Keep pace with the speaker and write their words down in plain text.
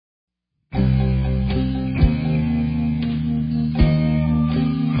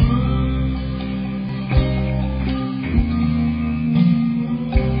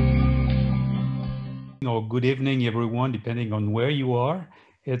good evening, everyone, depending on where you are.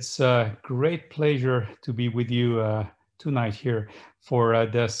 It's a great pleasure to be with you tonight here for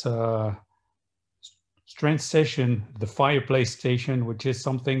this strength session, the Fireplace station, which is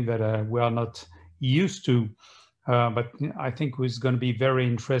something that we are not used to, but I think is going to be very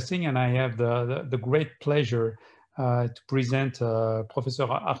interesting. And I have the great pleasure to present Professor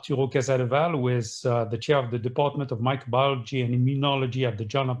Arturo Casadevall, who is the chair of the Department of Microbiology and Immunology at the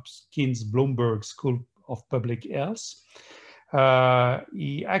Johns Hopkins Bloomberg School of Public Health.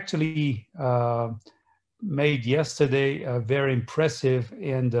 He actually made yesterday a very impressive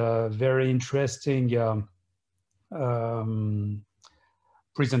and very interesting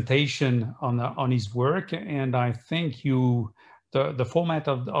presentation on his work, and I think the format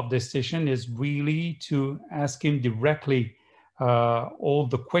of this session is really to ask him directly all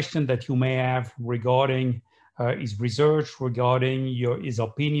the questions that you may have regarding his research, regarding his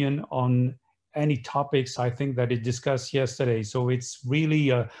opinion on any topics I think that he discussed yesterday. So it's really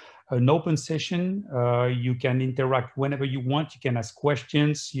an open session. You can interact whenever you want. You can ask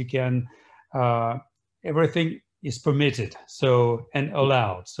questions. You can, everything is permitted, so, and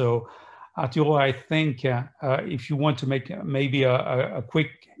allowed. So Arturo, I think if you want to make maybe a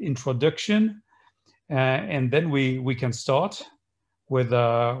quick introduction, and then we can start with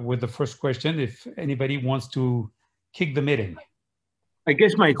the first question, if anybody wants to kick the meeting. I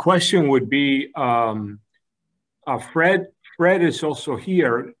guess my question would be, Fred is also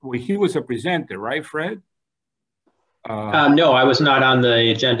here. Well, he was a presenter, right, Fred? No, I was not on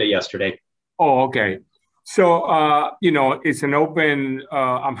the agenda yesterday. Oh, okay. So, you know, it's an open,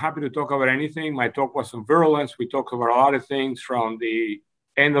 I'm happy to talk about anything. My talk was on virulence. We talked about a lot of things from the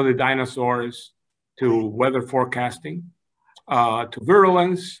end of the dinosaurs to weather forecasting, to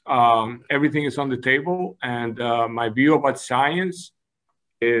virulence. Everything is on the table. And my view about science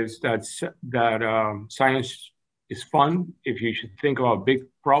is that science is fun if you should think about big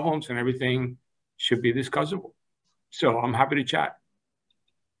problems, and everything should be discussable. So I'm happy to chat.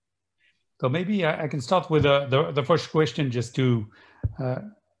 So maybe I can start with the first question, just to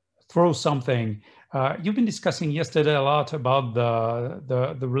throw something. You've been discussing yesterday a lot about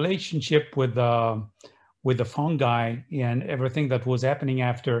the relationship with the fungi and everything that was happening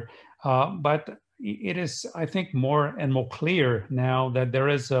after. But it is, I think, more and more clear now that there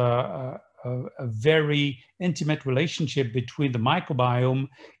is a very intimate relationship between the microbiome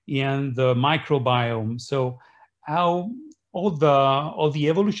and the microbiome. So how all the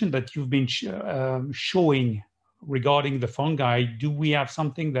evolution that you've been showing regarding the fungi, do we have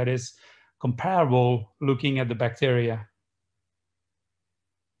something that is comparable looking at the bacteria?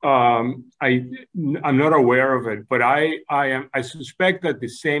 I'm not aware of it, but I suspect that the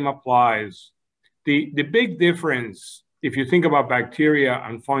same applies. The big difference, if you think about bacteria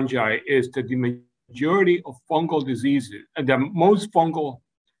and fungi, is that the majority of fungal diseases, the most fungal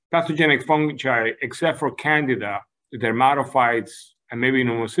pathogenic fungi, except for Candida, the dermatophytes, and maybe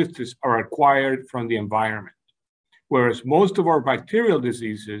pneumocystis, are acquired from the environment. Whereas most of our bacterial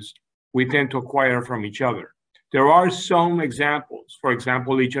diseases, we tend to acquire from each other. There are some examples, for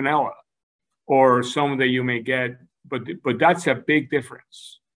example, Legionella, or some that you may get, but that's a big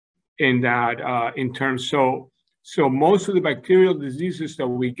difference in that, in terms, so most of the bacterial diseases that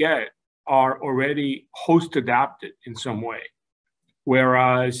we get are already host adapted in some way.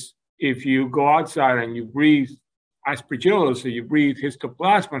 Whereas if you go outside and you breathe Aspergillus, so you breathe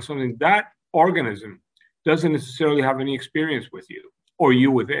histoplasma or something, that organism doesn't necessarily have any experience with you or you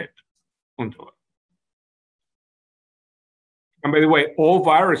with it. And by the way, all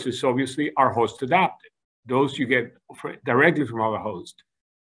viruses obviously are host adapted. Those you get directly from other hosts.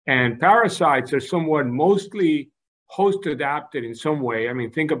 And parasites are somewhat mostly host adapted in some way. I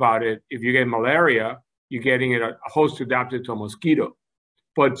mean, think about it. If you get malaria, you're getting it a host adapted to a mosquito.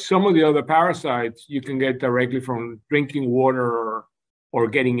 But some of the other parasites you can get directly from drinking water or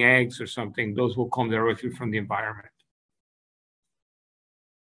getting eggs or something. Those will come directly from the environment.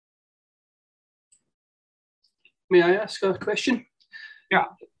 May I ask a question? Yeah.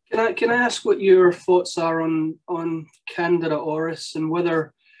 Can I ask what your thoughts are on Candida auris and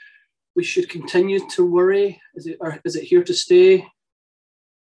whether we should continue to worry? Is it here to stay?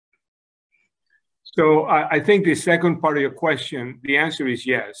 So I think the second part of your question, the answer is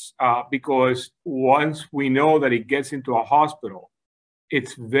yes, because once we know that it gets into a hospital,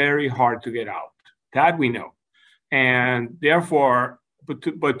 it's very hard to get out. That we know. And therefore,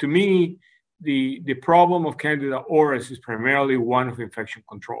 but to me, the problem of Candida auris is primarily one of infection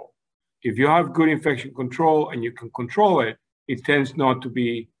control. If you have good infection control and you can control it, it tends not to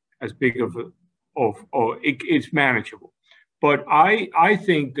be as big of it's manageable. But I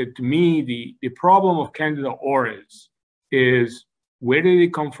think that to me, the problem of Candida auris is where did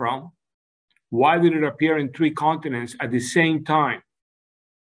it come from? Why did it appear in 3 continents at the same time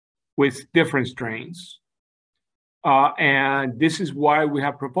with different strains? And this is why we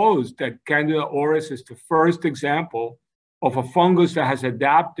have proposed that Candida auris is the first example of a fungus that has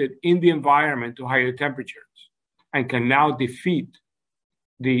adapted in the environment to higher temperatures and can now defeat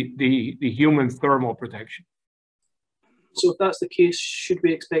the human thermal protection. So if that's the case, should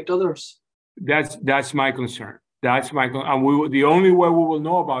we expect others? That's my concern. And the only way we will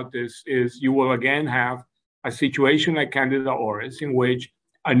know about this is you will again have a situation like Candida auris in which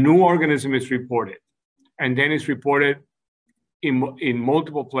a new organism is reported, and then it's reported in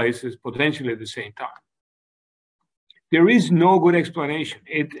multiple places, potentially at the same time. There is no good explanation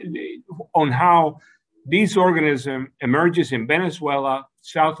on how this organism emerges in Venezuela,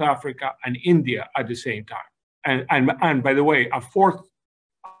 South Africa, and India at the same time. And by the way, a fourth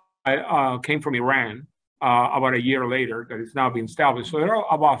came from Iran about a year later that is now being established. So there are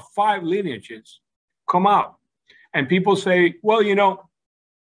about 5 lineages come out. And people say, well, you know,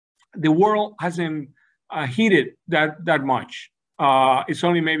 the world hasn't heated that much. It's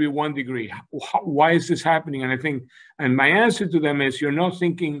only maybe 1 degree. Why is this happening? And my answer to them is, you're not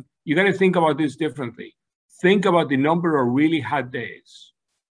thinking, you got to think about this differently. Think about the number of really hot days.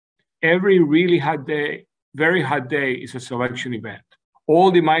 Every really hot day, very hot day is a selection event.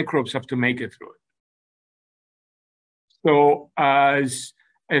 All the microbes have to make it through it. So as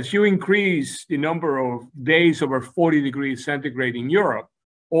you increase the number of days over 40 degrees centigrade in Europe,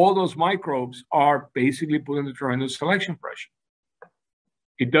 all those microbes are basically put under tremendous selection pressure.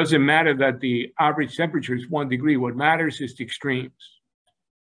 It doesn't matter that the average temperature is 1 degree. What matters is the extremes.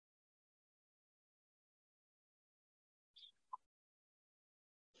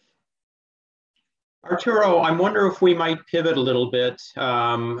 Arturo, I wonder if we might pivot a little bit.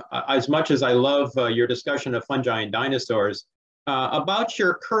 As much as I love your discussion of fungi and dinosaurs, about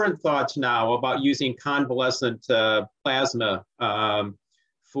your current thoughts now about using convalescent plasma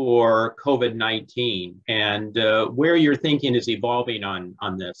for COVID-19 and where your thinking is evolving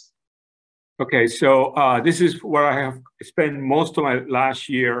on this. Okay, so this is where I have spent most of my last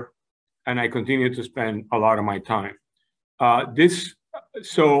year, and I continue to spend a lot of my time.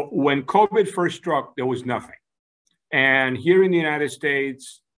 So when COVID first struck, there was nothing. And here in the United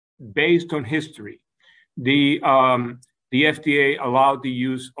States, based on history, the FDA allowed the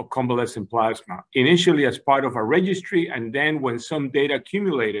use of convalescent plasma, initially as part of a registry, and then when some data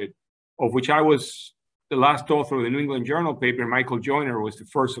accumulated, of which I was the last author of the New England Journal paper, Michael Joyner was the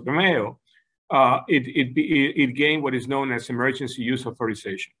first of the Mayo, it gained what is known as emergency use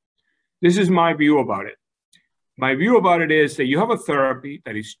authorization. This is my view about it. My view about it is that you have a therapy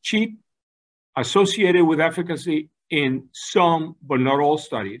that is cheap, associated with efficacy in some, but not all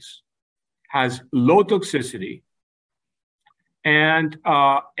studies, has low toxicity, and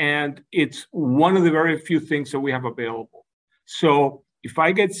it's one of the very few things that we have available. So if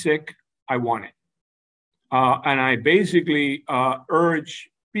I get sick, I want it. And I basically urge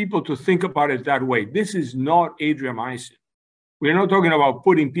people to think about it that way. This is not adriamycin. We're not talking about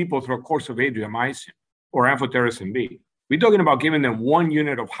putting people through a course of adriamycin or amphotericin B. We're talking about giving them 1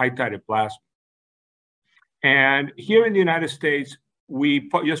 unit of high-titer plasma. And here in the United States, we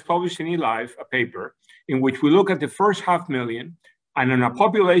just published in eLife a paper in which we look at the first 500,000, and on a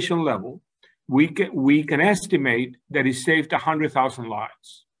population level, we can estimate that it saved 100,000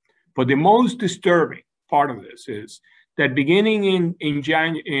 lives. But the most disturbing part of this is that beginning in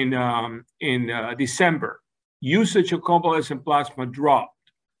December, usage of convalescent plasma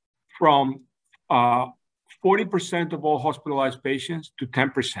dropped from 40% of all hospitalized patients to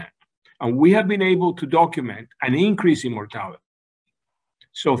 10%. And we have been able to document an increase in mortality.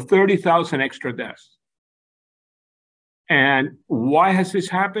 So 30,000 extra deaths. And why has this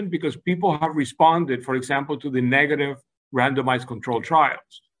happened? Because people have responded, for example, to the negative randomized controlled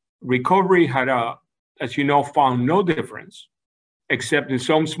trials. Recovery had, as you know, found no difference, except in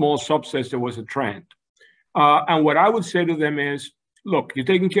some small subsets there was a trend. And what I would say to them is, look, you're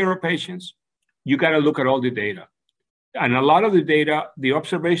taking care of patients, you got to look at all the data. And a lot of the data, the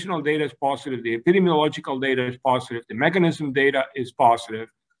observational data is positive, the epidemiological data is positive, the mechanism data is positive,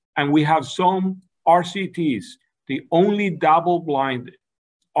 and we have some RCTs, the only double-blinded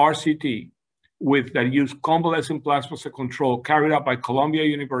RCT that use convalescent plasma as a control carried out by Columbia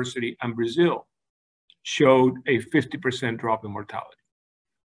University and Brazil, showed a 50% drop in mortality.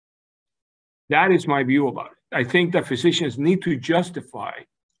 That is my view about it. I think that physicians need to justify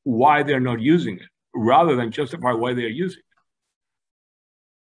why they're not using it, rather than justify why they're using it.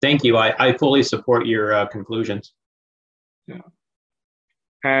 Thank you. I fully support your conclusions. Yeah.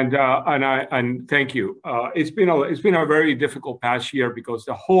 And thank you. It's been a very difficult past year because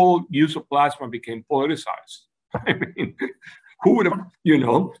the whole use of plasma became politicized. I mean, who would have,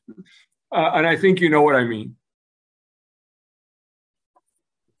 and I think you know what I mean.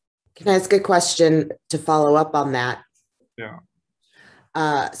 Can I ask a question to follow up on that? Yeah.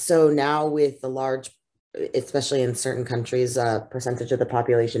 So now with the large, especially in certain countries, percentage of the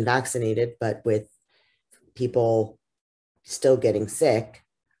population vaccinated, but with people still getting sick,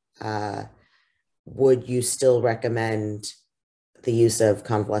 would you still recommend the use of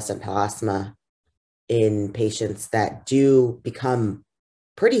convalescent plasma in patients that do become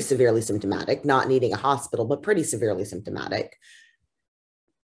pretty severely symptomatic, not needing a hospital, but pretty severely symptomatic,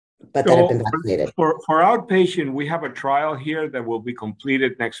 but that have been vaccinated? For outpatient, we have a trial here that will be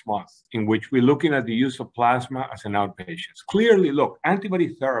completed next month, in which we're looking at the use of plasma as an outpatient. Clearly, look,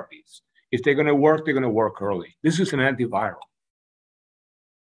 antibody therapies, if they're going to work early. This is an antiviral,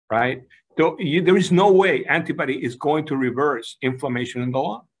 right? So there is no way antibody is going to reverse inflammation in the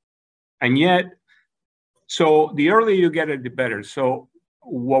lung. And yet, so the earlier you get it, the better. So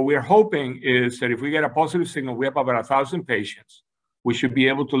what we're hoping is that if we get a positive signal, we have about 1,000 patients. We should be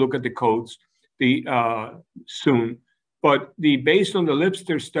able to look at the codes soon. But based on the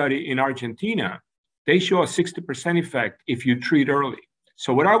Lipster study in Argentina, they show a 60% effect if you treat early.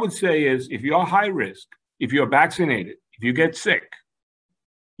 So what I would say is, if you're high risk, if you're vaccinated, if you get sick,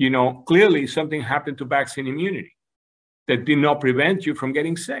 clearly something happened to vaccine immunity that did not prevent you from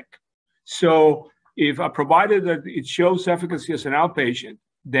getting sick. So if provided that it shows efficacy as an outpatient,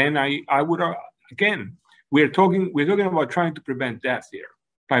 then I would, again, we're talking about trying to prevent death here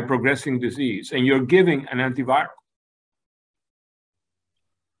by progressing disease, and you're giving an antiviral.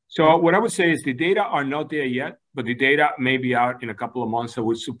 So what I would say is the data are not there yet, but the data may be out in a couple of months that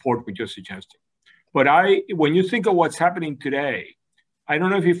would support what you're suggesting. But when you think of what's happening today, I don't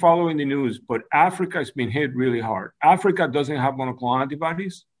know if you're following the news, but Africa has been hit really hard. Africa doesn't have monoclonal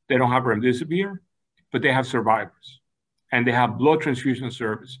antibodies. They don't have remdesivir, but they have survivors, and they have blood transfusion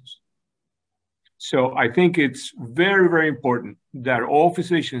services. So I think it's very, very important that all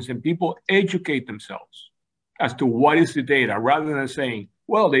physicians and people educate themselves as to what is the data, rather than saying,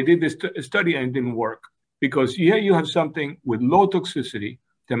 well, they did this study and it didn't work. Because here you have something with low toxicity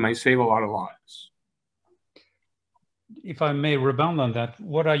that might save a lot of lives. If I may rebound on that,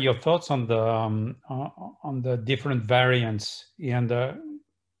 what are your thoughts on the different variants and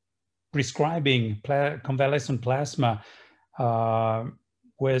prescribing convalescent plasma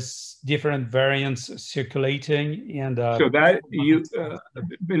with different variants circulating? And so that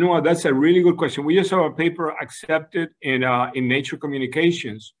that's a really good question. We just saw a paper accepted in Nature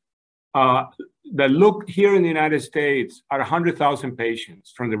Communications that looked here in the United States at 100,000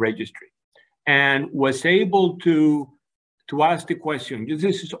 patients from the registry, and was able to ask the question.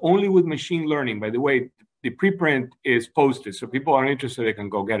 This is only with machine learning. By the way, the preprint is posted, so people are interested, they can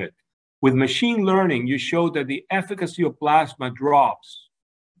go get it. With machine learning, you show that the efficacy of plasma drops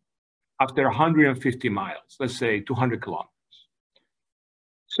after 150 miles, let's say 200 kilometers.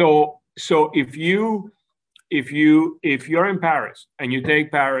 So if you're in Paris and you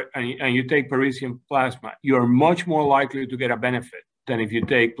take Parisian plasma, you're much more likely to get a benefit than if you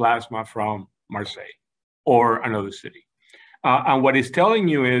take plasma from Marseille or another city. And what it's telling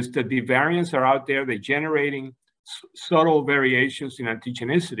you is that the variants are out there. They're generating subtle variations in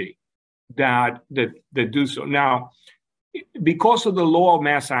antigenicity that do so. Now, because of the law of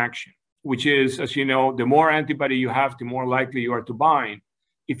mass action, which is, as you know, the more antibody you have, the more likely you are to bind.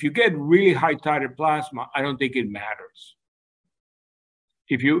 If you get really high titer plasma, I don't think it matters.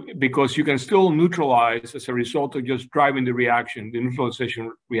 Because you can still neutralize as a result of just driving the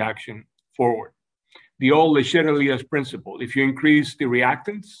neutralization reaction forward. The old Le Chatelier's principle: if you increase the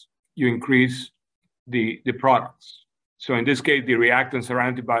reactants, you increase the products. So in this case, the reactants are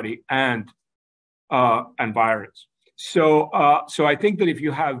antibody and virus. So I think that if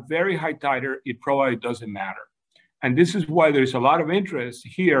you have very high titer, it probably doesn't matter. And this is why there's a lot of interest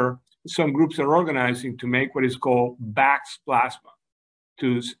here. Some groups are organizing to make what is called BAX plasma,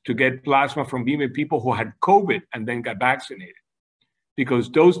 to get plasma from even people who had COVID and then got vaccinated,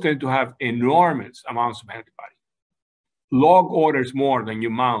 because those tend to have enormous amounts of antibody, log orders more than you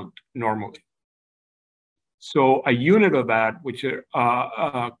mount normally. So a unit of that, which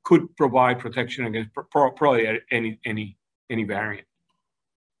could provide protection against probably any variant.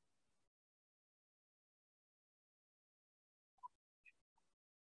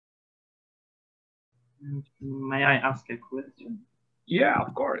 May I ask a question? Yeah,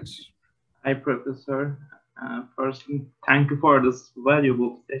 of course. Hi, Professor. Firstly, thank you for this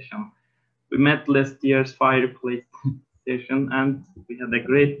valuable session. We met last year's Fireplace session, and we had a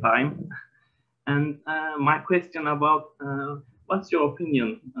great time. And my question about what's your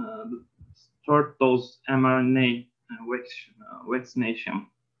opinion third dose mRNA vaccination?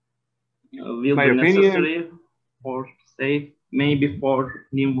 Will My be necessary opinion, or safe, maybe for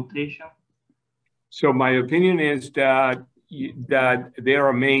new mutation? so my opinion is that they're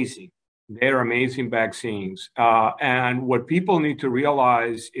amazing. They're amazing vaccines. And what people need to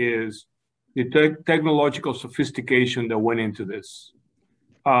realize is the technological sophistication that went into this.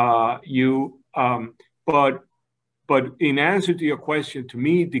 But in answer to your question, to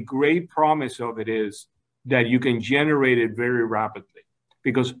me, the great promise of it is that you can generate it very rapidly.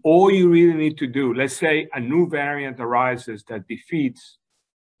 Because all you really need to do, let's say a new variant arises that defeats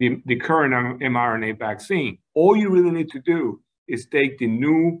the current mRNA vaccine, all you really need to do is take the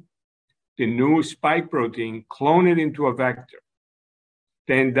new spike protein, clone it into a vector,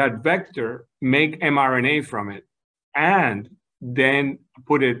 then that vector make mRNA from it, and then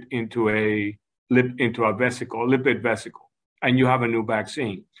put it into a lipid vesicle, and you have a new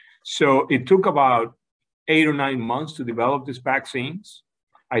vaccine. So it took about 8 or 9 months to develop these vaccines.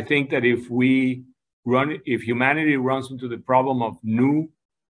 I think that if humanity runs into the problem of new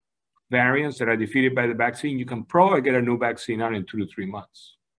variants that are defeated by the vaccine, you can probably get a new vaccine out in 2 to 3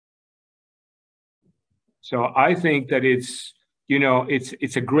 months. So I think that it's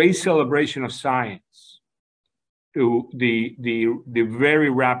a great celebration of science to the very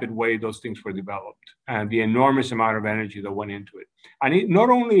rapid way those things were developed and the enormous amount of energy that went into it. And not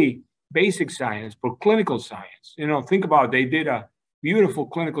only basic science, but clinical science. Think about it, they did a beautiful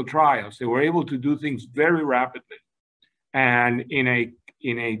clinical trials. They were able to do things very rapidly. And in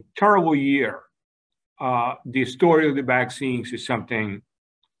a terrible year, the story of the vaccines is something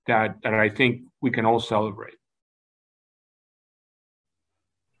that I think we can all celebrate.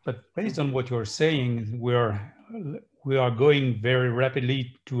 But based on what you're saying, we are going very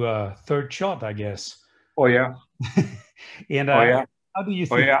rapidly to a third shot, I guess. Oh yeah. And oh yeah. How do you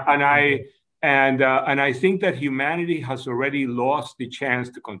think? Oh yeah. And I think that humanity has already lost the chance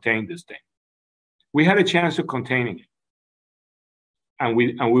to contain this thing. We had a chance of containing it, and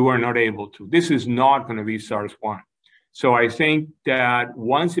we were not able to. This is not going to be SARS-1. So I think that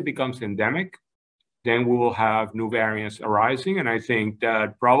once it becomes endemic, then we will have new variants arising. And I think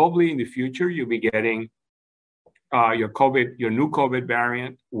that probably in the future, you'll be getting your new COVID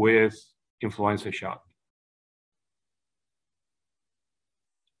variant with influenza shot.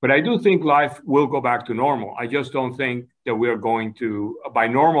 But I do think life will go back to normal. I just don't think that we are going to, by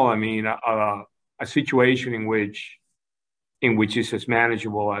normal, I mean a situation in which it's as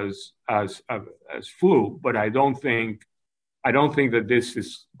manageable as flu. But I don't think that this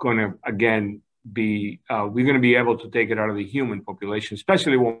is going to again be we're going to be able to take it out of the human population,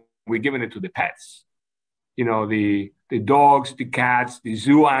 especially when we're giving it to the pets. The dogs, the cats, the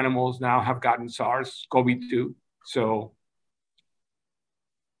zoo animals now have gotten SARS-CoV-2. So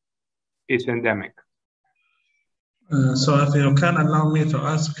it's endemic. So if you can allow me to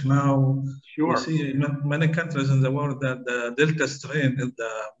ask now, sure. We see many countries in the world that the Delta strain is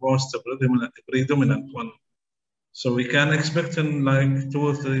the most predominant one. So we can expect in like 2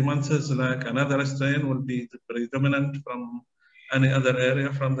 or 3 months, like another strain will be predominant from any other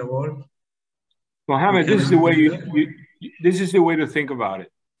area from the world. Mohammed, this is the way to think about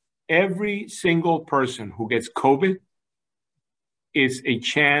it. Every single person who gets COVID is a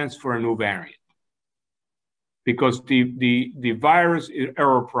chance for a new variant, because the virus is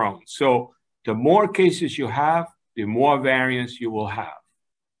error prone. So the more cases you have, the more variants you will have.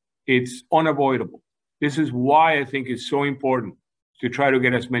 It's unavoidable. This is why I think it's so important to try to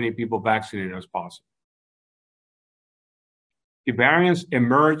get as many people vaccinated as possible. The variants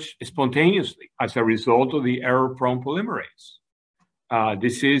emerge spontaneously as a result of the error-prone polymerase.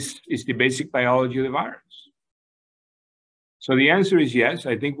 This is the basic biology of the virus. So the answer is yes.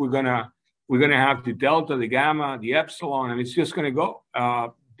 I think we're gonna have the delta, the gamma, the epsilon, and it's just gonna go.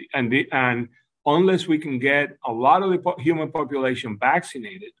 And unless we can get a lot of the human population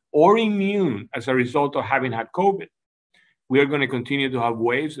vaccinated or immune as a result of having had COVID, we are going to continue to have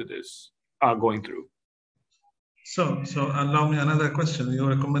waves of this going through. So allow me another question. You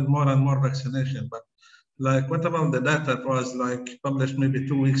recommend more and more vaccination, but like what about the data that was like published maybe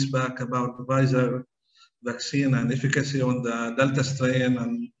 2 weeks back about Pfizer vaccine and efficacy on the Delta strain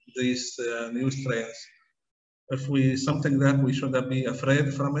and these new strains? If something that we should be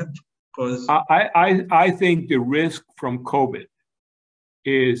afraid from it, because I think the risk from COVID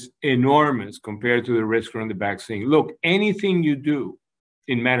is enormous compared to the risk from the vaccine. Look, anything you do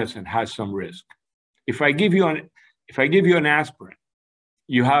in medicine has some risk. If I give you an aspirin,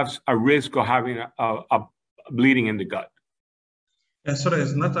 you have a risk of having a bleeding in the gut. Sorry,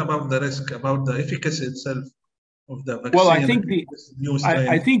 it's not about the risk, about the efficacy itself of the vaccine. Well, I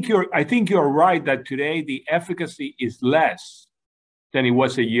think you're right that today the efficacy is less than it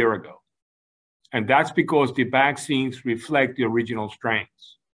was a year ago. And that's because the vaccines reflect the original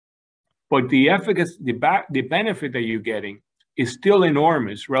strains. But the efficacy, the benefit that you're getting is still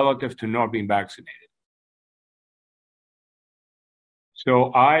enormous relative to not being vaccinated.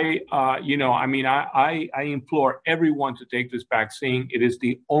 So I implore everyone to take this vaccine. It is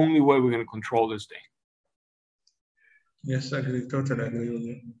the only way we're going to control this thing. Yes, I agree. Totally agree with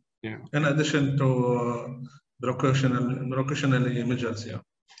you. Yeah. In addition to precautionary measures, yeah.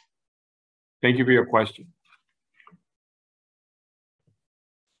 Thank you for your question.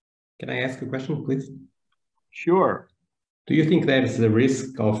 Can I ask a question, please? Sure. Do you think there is a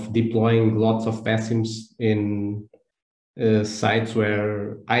risk of deploying lots of vaccines in sites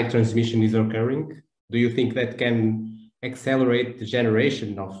where high transmission is occurring? Do you think that can accelerate the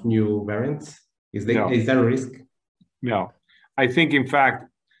generation of new variants? Is there a risk? No. I think, in fact,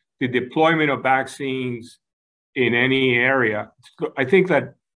 the deployment of vaccines in any area, I think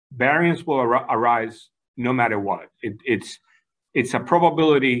that variants will arise no matter what. It's a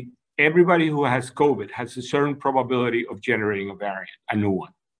probability. Everybody who has COVID has a certain probability of generating a variant, a new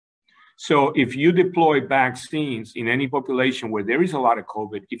one. So if you deploy vaccines in any population where there is a lot of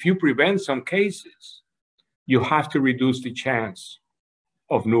COVID, if you prevent some cases, you have to reduce the chance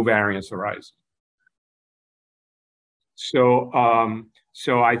of new variants arising. So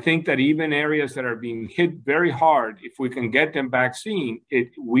I think that even areas that are being hit very hard, if we can get them vaccine,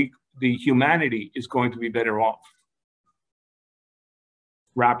 the humanity is going to be better off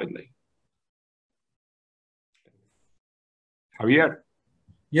rapidly. Javier.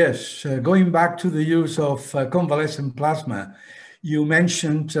 Yes, going back to the use of convalescent plasma, you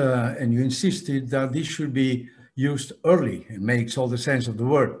mentioned and you insisted that this should be used early. It makes all the sense of the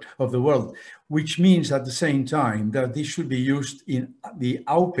world, which means at the same time that this should be used in the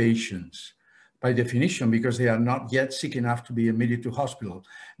outpatients by definition, because they are not yet sick enough to be admitted to hospital.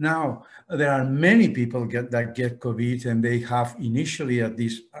 Now, there are many people that get COVID and they have initially at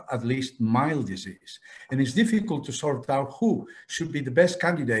least mild disease. And it's difficult to sort out who should be the best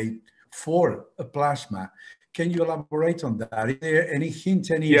candidate for a plasma. Can you elaborate on that? Is there any hint?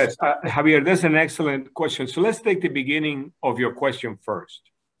 Yes, Javier, that's an excellent question. So let's take the beginning of your question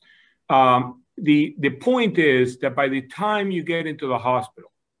first. The point is that by the time you get into the hospital,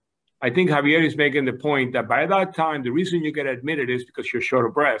 I think Javier is making the point that by that time, the reason you get admitted is because you're short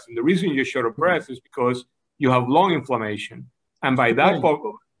of breath. And the reason you're short of breath is because you have lung inflammation. And by that,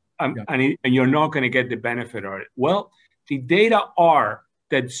 and you're not going to get the benefit of it. Well, the data are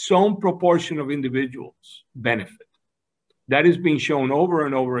that some proportion of individuals benefit. That is being shown over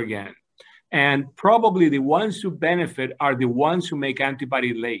and over again. And probably the ones who benefit are the ones who make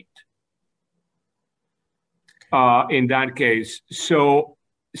antibody late in that case.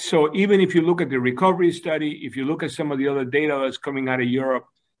 So even if you look at the recovery study, if you look at some of the other data that's coming out of Europe,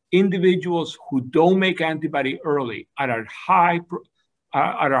 individuals who don't make antibody early are at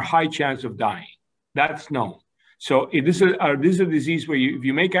a high chance of dying. That's known. So if this is a disease where if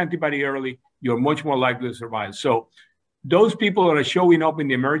you make antibody early, you're much more likely to survive. So those people that are showing up in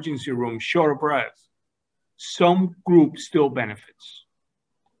the emergency room short of breath, some group still benefits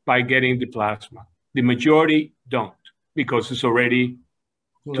by getting the plasma. The majority don't, because it's already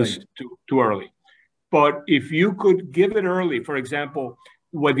too early. But if you could give it early, for example,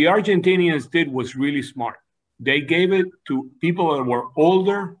 what the Argentinians did was really smart. They gave it to people that were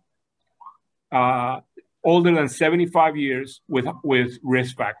older than 75 years with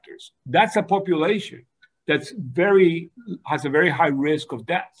risk factors. That's a population that's has a very high risk of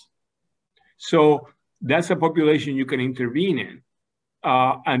death. So that's a population you can intervene in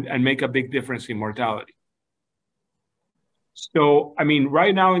and make a big difference in mortality. So, I mean,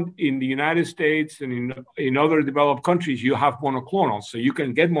 right now in the United States and in other developed countries, you have monoclonals. So you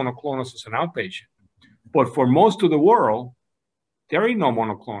can get monoclonals as an outpatient. But for most of the world, there ain't no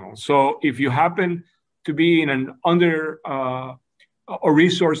monoclonal. So if you happen to be in an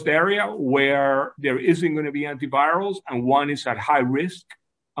resourced area where there isn't going to be antivirals and one is at high risk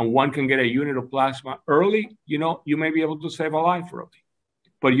and one can get a unit of plasma early, you may be able to save a life early.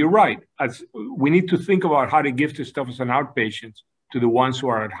 But you're right. We need to think about how to give this stuff as an outpatient to the ones who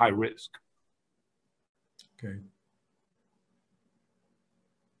are at high risk. Okay.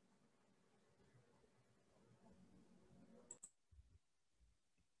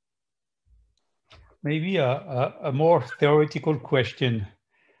 Maybe a more theoretical question.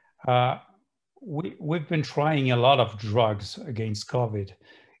 We've been trying a lot of drugs against COVID.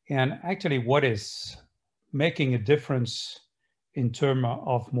 And actually, what is making a difference in terms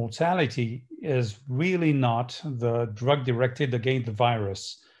of mortality is really not the drug directed against the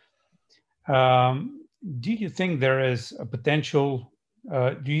virus. Do you think there is a potential,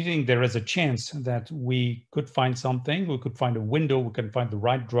 do you think there is a chance that we could find something, we could find a window, we can find the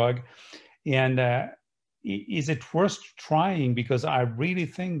right drug? And is it worth trying? Because I really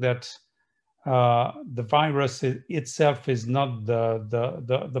think that the virus itself is not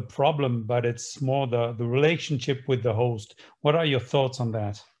the problem, but it's more the relationship with the host. What are your thoughts on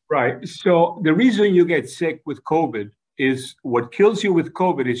that? Right. So the reason you get sick with COVID is what kills you with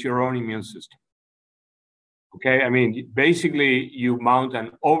COVID is your own immune system. Okay. I mean, basically you mount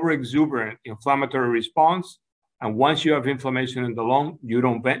an overexuberant inflammatory response. And once you have inflammation in the lung, you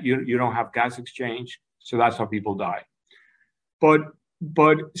don't have gas exchange. So that's how people die.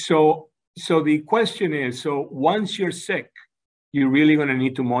 So the question is, so once you're sick, you're really going to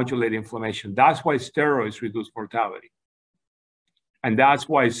need to modulate inflammation. That's why steroids reduce mortality. And that's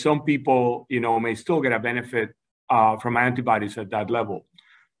why some people, may still get a benefit from antibodies at that level.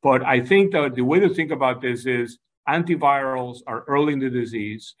 But I think that the way to think about this is antivirals are early in the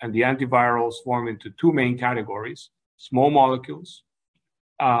disease, and the antivirals form into two main categories: small molecules,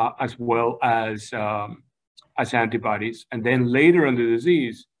 as well as antibodies. And then later in the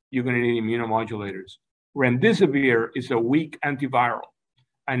disease, you're going to need immunomodulators. Remdesivir is a weak antiviral,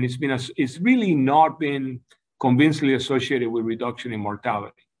 and it's really not been convincingly associated with reduction in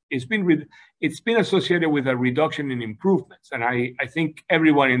mortality. It's been associated with a reduction in improvements, and I think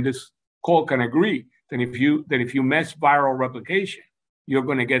everyone in this call can agree that if you mess viral replication, you're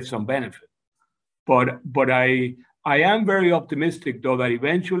going to get some benefit. But I am very optimistic, though, that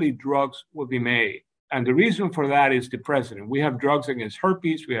eventually drugs will be made. And the reason for that is the precedent. We have drugs against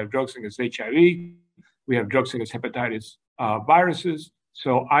herpes, we have drugs against HIV, we have drugs against hepatitis viruses.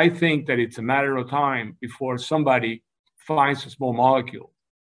 So I think that it's a matter of time before somebody finds a small molecule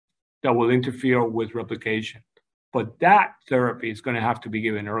that will interfere with replication. But that therapy is going to have to be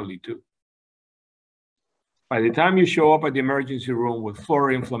given early too. By the time you show up at the emergency room with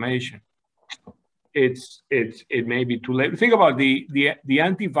florid inflammation, it may be too late. Think about the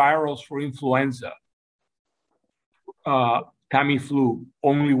antivirals for influenza. Tamiflu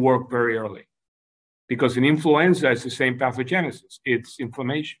only work very early because in influenza it's the same pathogenesis, it's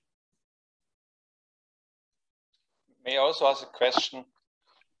inflammation. May I also ask a question?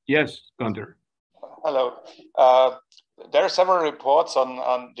 Yes, Gunther. Hello. There are several reports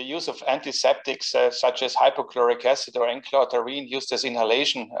on the use of antiseptics such as hypochloric acid or enclauterine used as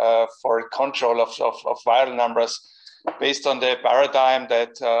inhalation for control of viral numbers, based on the paradigm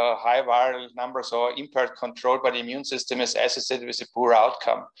that high viral numbers or impaired control by the immune system is associated with a poor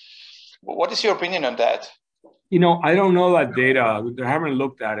outcome. What is your opinion on that? I don't know that data. I haven't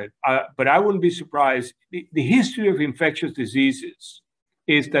looked at it, but I wouldn't be surprised. The history of infectious diseases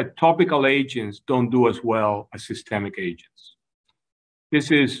is that topical agents don't do as well as systemic agents.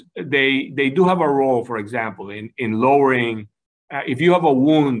 They do have a role, for example, in lowering, if you have a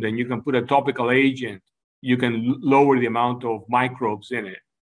wound and you can put a topical agent, you can lower the amount of microbes in it.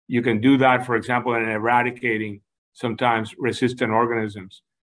 You can do that, for example, in eradicating sometimes resistant organisms.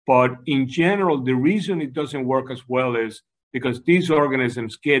 But in general, the reason it doesn't work as well is because these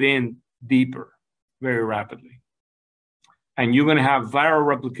organisms get in deeper very rapidly. And you're going to have viral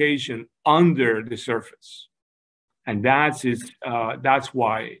replication under the surface. And that's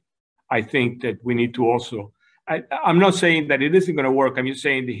why I think that we need to also, I'm not saying that it isn't going to work. I'm just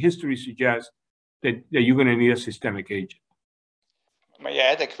saying the history suggests that you're going to need a systemic agent. May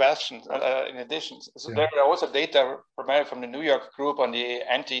I add a question in addition? So yeah. There are also data primarily from the New York group on the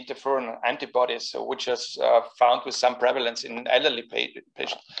anti-interferon antibodies, which is found with some prevalence in elderly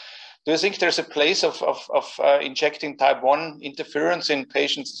patients. Do you think there's a place of injecting type 1 interference in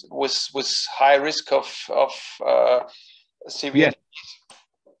patients with high risk of severe?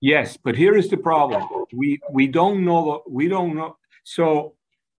 Yes, but here is the problem. We don't know.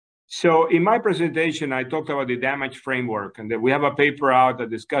 So in my presentation, I talked about the damage framework, and that we have a paper out that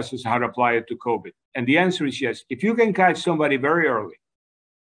discusses how to apply it to COVID. And the answer is yes. If you can catch somebody very early,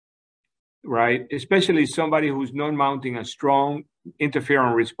 right, especially somebody who's not mounting a strong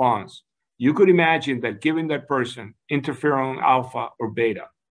interferon response, you could imagine that giving that person interferon alpha or beta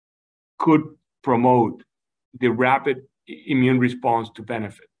could promote the rapid immune response to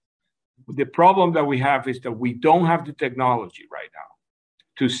benefit. The problem that we have is that we don't have the technology right now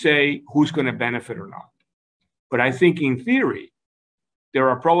to say who's going to benefit or not. But I think in theory, there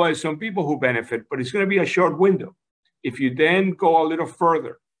are probably some people who benefit, but it's going to be a short window. If you then go a little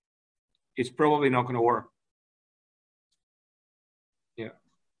further, it's probably not going to work. Yeah.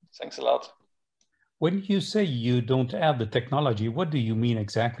 Thanks a lot. When you say you don't have the technology, what do you mean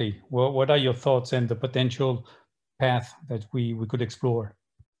exactly? Well, what are your thoughts and the potential path that we could explore?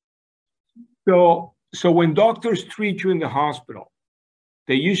 So when doctors treat you in the hospital,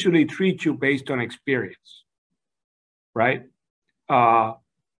 they usually treat you based on experience, right?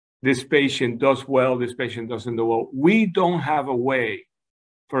 This patient does well, this patient doesn't do well. We don't have a way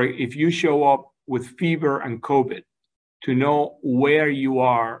for, if you show up with fever and COVID, to know where you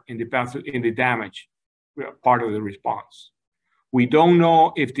are in the damage part of the response. We don't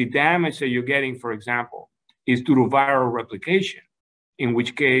know if the damage that you're getting, for example, is due to viral replication, in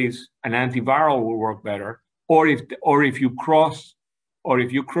which case an antiviral will work better, or if you cross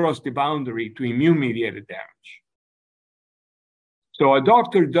the boundary to immune-mediated damage. So a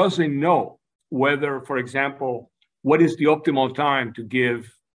doctor doesn't know whether, for example, what is the optimal time to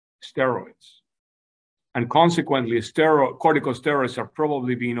give steroids. And consequently, corticosteroids are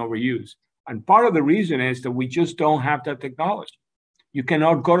probably being overused. And part of the reason is that we just don't have that technology. You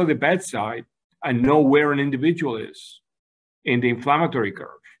cannot go to the bedside and know where an individual is in the inflammatory curve.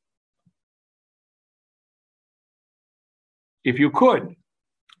 If you could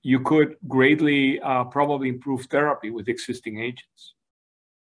greatly probably improve therapy with existing agents.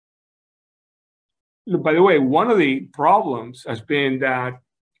 By the way, one of the problems has been that,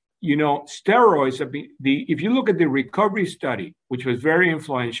 you know, steroids have been, if you look at the recovery study, which was very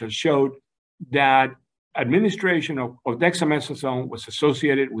influential, showed that administration of dexamethasone was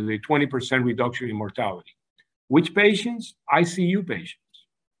associated with a 20% reduction in mortality. Which patients? ICU patients.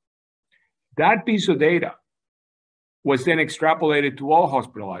 That piece of data was then extrapolated to all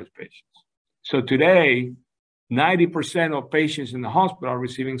hospitalized patients. So today, 90% of patients in the hospital are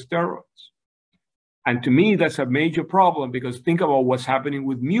receiving steroids. And to me, that's a major problem, because think about what's happening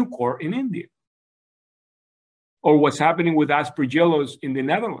with Mucor in India, or what's happening with Aspergillus in the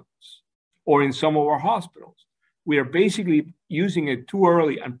Netherlands, or in some of our hospitals. We are basically using it too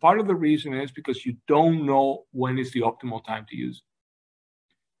early. And part of the reason is because you don't know when is the optimal time to use it.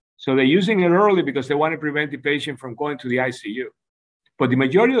 So they're using it early because they want to prevent the patient from going to the ICU. But the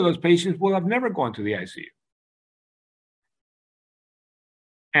majority of those patients will have never gone to the ICU.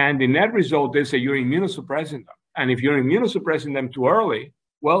 And the net result is that you're immunosuppressing them. And if you're immunosuppressing them too early,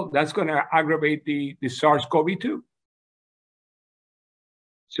 well, that's going to aggravate the SARS-CoV-2.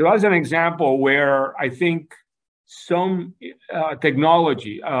 So as an example where I think some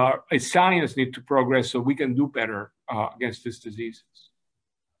technology, science need to progress so we can do better against these diseases.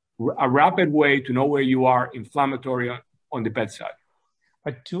 A rapid way to know where you are inflammatory on the bedside.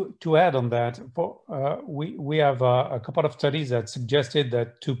 But to add on that, we have a couple of studies that suggested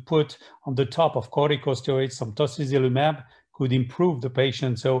that to put on the top of corticosteroids some tocilizumab could improve the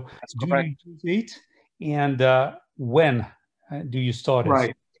patient. So do you use it, and when do you start it?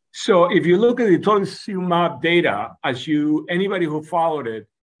 Right. So if you look at the tocilizumab data, anybody who followed it,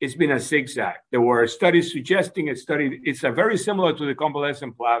 it's been a zigzag. There were studies suggesting it's very similar to the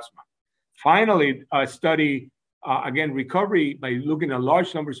convalescent plasma. Finally, a study, again, recovery by looking at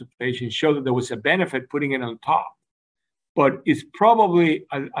large numbers of patients showed that there was a benefit putting it on top. But it's probably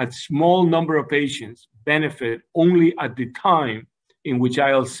a small number of patients benefit only at the time in which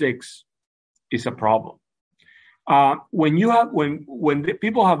IL-6 is a problem. When the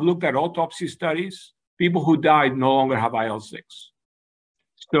people have looked at autopsy studies, people who died no longer have IL-6.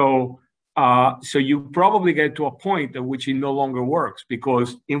 So you probably get to a point at which it no longer works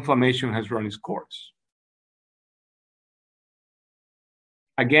because inflammation has run its course.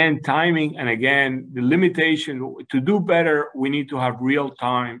 Again, timing, and again, the limitation. To do better, we need to have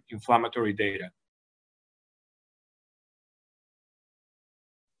real-time inflammatory data.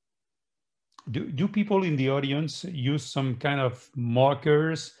 Do people in the audience use some kind of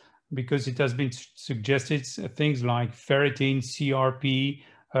markers? Because it has been suggested things like ferritin, CRP,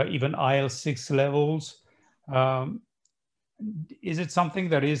 even IL-6 levels. Is it something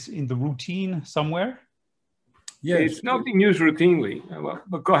that is in the routine somewhere? Yes. It's not being used routinely,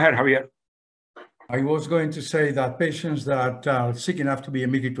 but go ahead, Javier. I was going to say that patients that are sick enough to be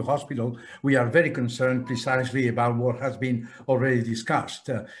admitted to hospital, we are very concerned precisely about what has been already discussed.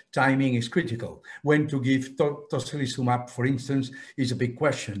 Timing is critical. When to give tocilizumab, for instance, is a big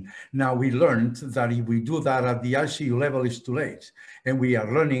question. Now, we learned that if we do that at the ICU level, it's too late. And we are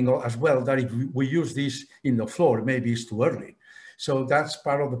learning as well that if we use this in the floor, maybe it's too early. So that's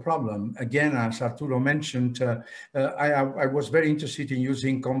part of the problem. Again, as Arturo mentioned, I was very interested in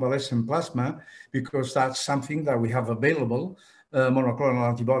using convalescent plasma because that's something that we have available Monoclonal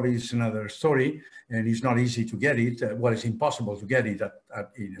antibody is another story, and it's not easy to get it. Well, it's impossible to get it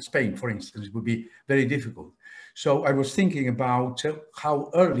in Spain, for instance. It would be very difficult. So I was thinking about how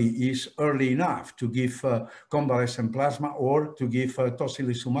early is early enough to give convalescent plasma or to give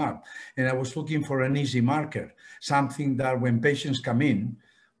tocilizumab. And I was looking for an easy marker, something that when patients come in,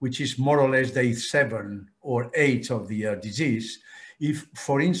 which is more or less day 7 or 8 of the disease, if,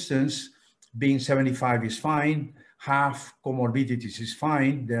 for instance, being 75 is fine, half comorbidities is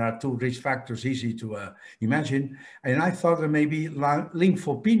fine. There are 2 risk factors easy to imagine. And I thought that maybe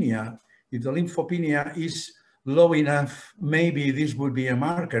lymphopenia, if the lymphopenia is low enough, maybe this would be a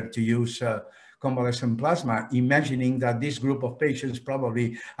marker to use convalescent plasma, imagining that this group of patients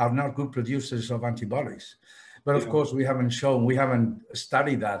probably are not good producers of antibodies. But of course, we haven't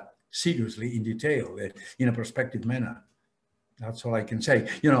studied that seriously in detail in a prospective manner. That's all I can say.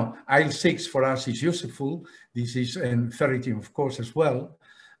 You know, IL-6 for us is useful. This is, and ferritin, of course, as well.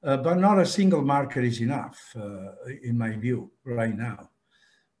 But not a single marker is enough, in my view, right now.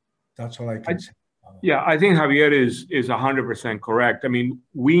 That's all I can say. Yeah, I think Javier is 100% correct. I mean,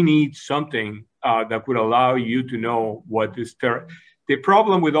 we need something that could allow you to know what this the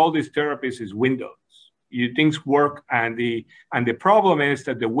problem with all these therapies is windows. Things work, and the problem is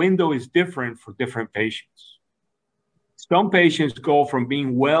that the window is different for different patients. Some patients go from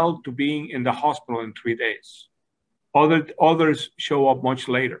being well to being in the hospital in 3 days. Others show up much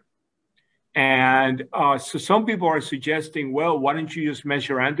later. And so some people are suggesting, well, why don't you just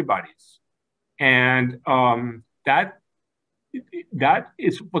measure antibodies? And that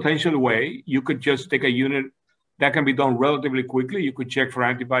is potentially a way. You could just take a unit that can be done relatively quickly. You could check for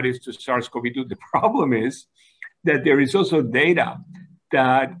antibodies to SARS-CoV-2. The problem is that there is also data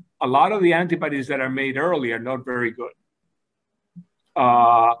that a lot of the antibodies that are made early are not very good.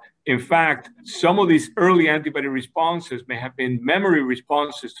 In fact, some of these early antibody responses may have been memory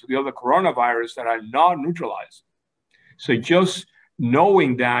responses to the other coronavirus that are not neutralized. So just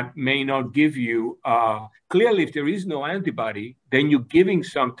knowing that may not give you, clearly if there is no antibody, then you giving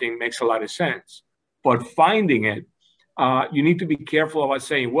something makes a lot of sense. But finding it, you need to be careful about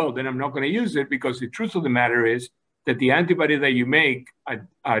saying, well, then I'm not going to use it, because the truth of the matter is that the antibody that you make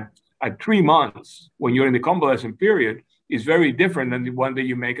at 3 months when you're in the convalescent period is very different than the one that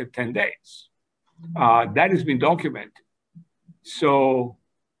you make at 10 days. That has been documented. So,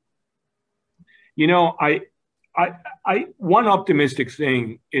 you know, one optimistic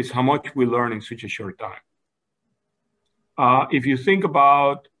thing is how much we learn in such a short time. If you think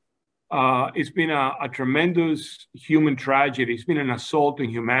about, it's been a tremendous human tragedy. It's been an assault on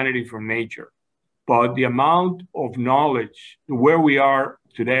humanity from nature. But the amount of knowledge, where we are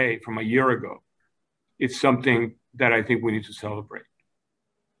today from a year ago, it's something that I think we need to celebrate.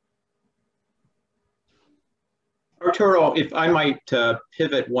 Arturo, if I might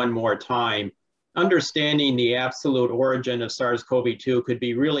pivot one more time, understanding the absolute origin of SARS-CoV-2 could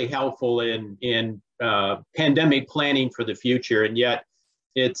be really helpful in pandemic planning for the future, and yet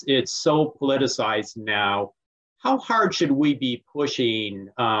it's so politicized now. How hard should we be pushing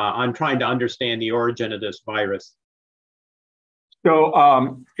on trying to understand the origin of this virus?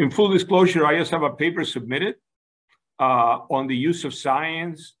 So in full disclosure, I just have a paper submitted on the use of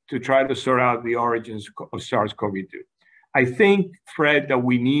science to try to sort out the origins of SARS-CoV-2. I think, Fred, that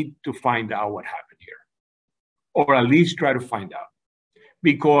we need to find out what happened here, or at least try to find out.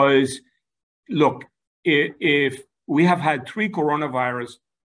 Because, look, if we have had 3 coronavirus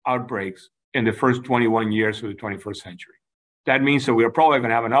outbreaks in the first 21 years of the 21st century, that means that we're probably going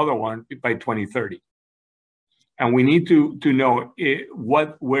to have another one by 2030. And we need to know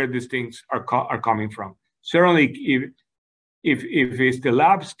where these things are coming from. Certainly, if it's the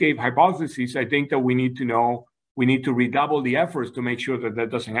landscape hypothesis, I think that we need to know, we need to redouble the efforts to make sure that that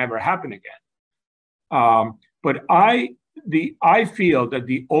doesn't ever happen again. But I feel that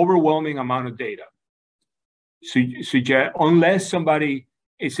the overwhelming amount of data suggest, unless somebody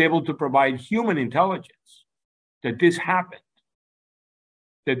is able to provide human intelligence, that this happened,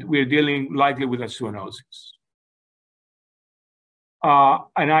 that we're dealing likely with a zoonosis.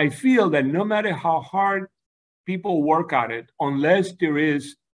 And I feel that no matter how hard people work at it, unless there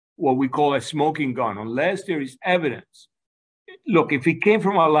is what we call a smoking gun, unless there is evidence. Look, if it came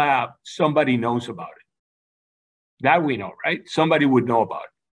from a lab, somebody knows about it. That we know, right? Somebody would know about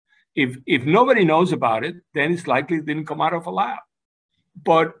it. If nobody knows about it, then it's likely it didn't come out of a lab.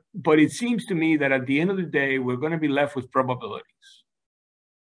 But it seems to me that at the end of the day, we're going to be left with probabilities.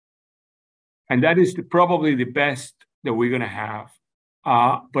 And that is probably the best that we're going to have.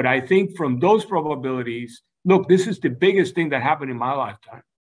 But I think from those probabilities, look, this is the biggest thing that happened in my lifetime.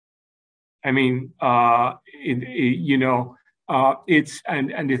 I mean, It's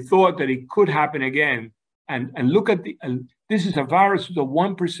and the thought that it could happen again. And look at this is a virus with a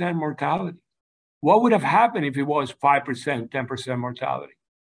 1% mortality. What would have happened if it was 5%, 10% mortality?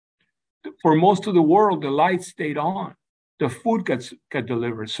 For most of the world, the lights stayed on. The food got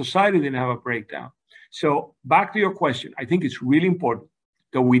delivered. Society didn't have a breakdown. So back to your question, I think it's really important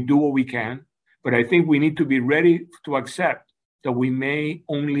that we do what we can, but I think we need to be ready to accept that we may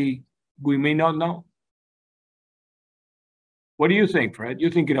not know. What do you think, Fred?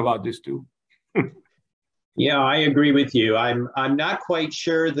 You're thinking about this too. Yeah, I agree with you. I'm not quite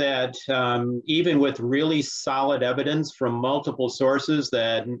sure that even with really solid evidence from multiple sources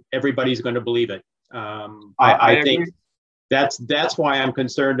that everybody's going to believe it. I think that's why I'm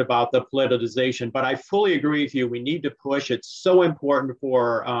concerned about the politicization. But I fully agree with you. We need to push. It's so important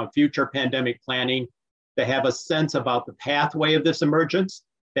for future pandemic planning to have a sense about the pathway of this emergence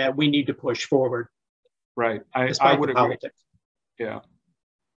that we need to push forward. Right. I would agree. Yeah.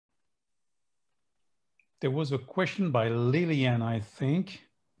 There was a question by Lillian, I think.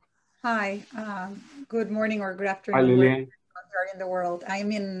 Hi, good morning or good afternoon. Hi, Lillian. In the world.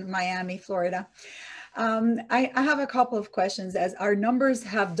 I'm in Miami, Florida. I have a couple of questions as our numbers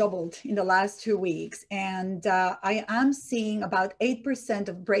have doubled in the last 2 weeks. And I am seeing about 8%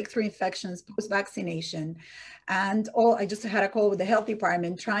 of breakthrough infections post-vaccination. And I just had a call with the health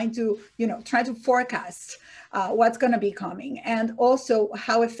department trying to forecast what's going to be coming. And also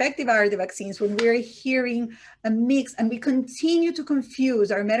how effective are the vaccines when we're hearing a mix and we continue to confuse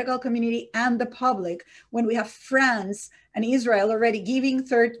our medical community and the public when we have France and Israel already giving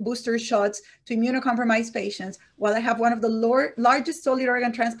third booster shots to immunocompromised patients, while I have one of the largest solid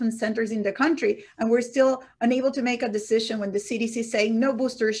organ transplant centers in the country, and we're still unable to make a decision when the CDC is saying no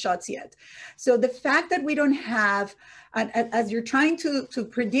booster shots yet. So the fact that we don't have, as you're trying to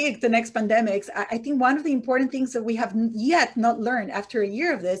predict the next pandemics, I think one of the important things that we have yet not learned after a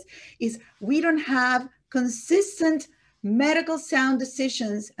year of this is we don't have consistent medical sound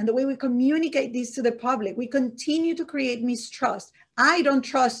decisions, and the way we communicate these to the public, we continue to create mistrust. I don't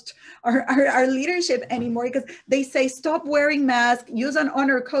trust our leadership anymore because they say, stop wearing masks, use an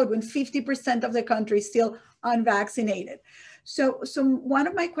honor code when 50% of the country is still unvaccinated. So one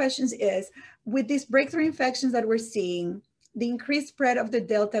of my questions is, with these breakthrough infections that we're seeing, the increased spread of the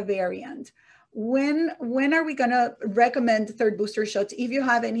Delta variant, when are we gonna recommend third booster shots, if you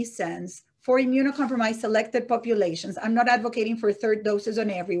have any sense, for immunocompromised selected populations? I'm not advocating for third doses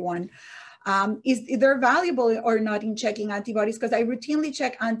on everyone. Is they're valuable or not in checking antibodies? Because I routinely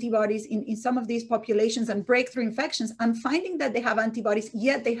check antibodies in some of these populations and breakthrough infections. I'm finding that they have antibodies,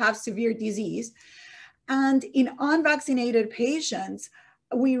 yet they have severe disease. And in unvaccinated patients,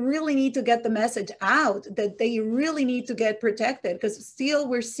 we really need to get the message out that they really need to get protected, because still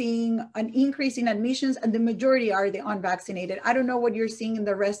we're seeing an increase in admissions and the majority are the unvaccinated. I don't know what you're seeing in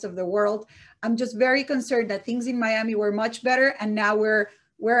the rest of the world. I'm just very concerned that things in Miami were much better, and now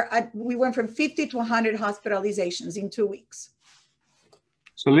we went from 50 to 100 hospitalizations in 2 weeks.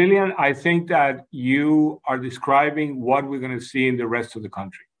 So Lillian, I think that you are describing what we're going to see in the rest of the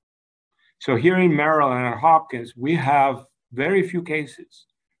country. So here in Maryland and Hopkins, we have very few cases,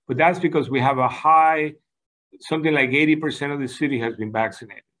 but that's because we have a high, something like 80% of the city has been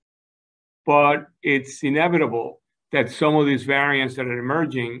vaccinated. But it's inevitable that some of these variants that are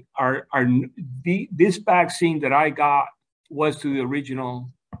emerging this vaccine that I got was to the original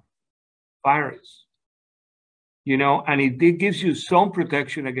virus, and it gives you some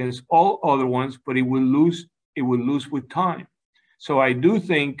protection against all other ones, but it will lose with time. So I do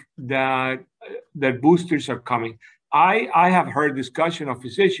think that boosters are coming. I have heard discussion of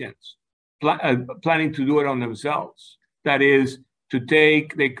physicians planning to do it on themselves. That is,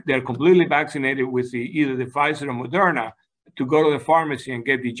 they're completely vaccinated with either the Pfizer or Moderna, to go to the pharmacy and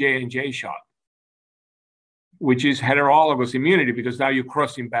get the J&J shot, which is heterologous immunity, because now you're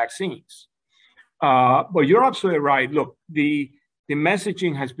crossing vaccines. But you're absolutely right. Look, the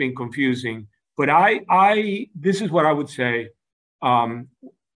messaging has been confusing, but this is what I would say.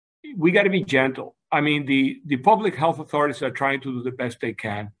 We got to be gentle. I mean, the public health authorities are trying to do the best they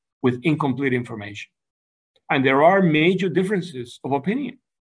can with incomplete information. And there are major differences of opinion.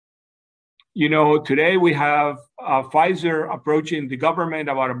 Today we have Pfizer approaching the government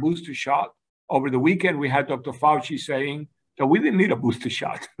about a booster shot. Over the weekend, we had Dr. Fauci saying that we didn't need a booster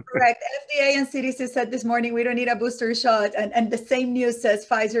shot. Correct. FDA and CDC said this morning, we don't need a booster shot. And the same news says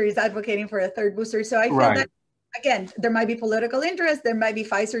Pfizer is advocating for a third booster. So I feel that, again, there might be political interest. There might be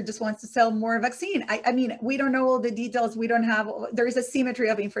Pfizer just wants to sell more vaccine. I mean, we don't know all the details. There is a symmetry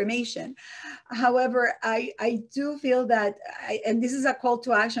of information. However, I do feel that, and this is a call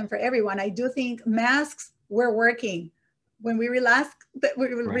to action for everyone, I do think masks were working When we relaxed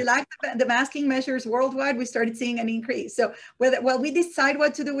the masking measures worldwide, we started seeing an increase. So while we decide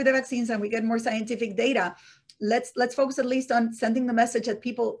what to do with the vaccines and we get more scientific data, let's focus at least on sending the message that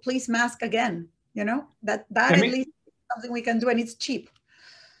people please mask again. You know, that at least is something we can do, and it's cheap.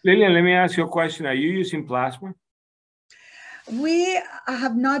 Lillian, let me ask you a question. Are you using plasma? We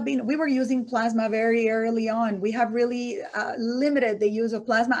have not been, we were using plasma very early on. We have really limited the use of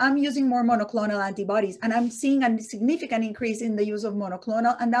plasma. I'm using more monoclonal antibodies, and I'm seeing a significant increase in the use of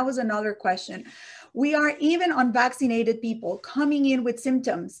monoclonal. And that was another question. We are even on vaccinated people coming in with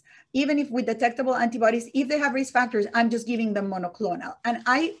symptoms, even if with detectable antibodies, if they have risk factors, I'm just giving them monoclonal. And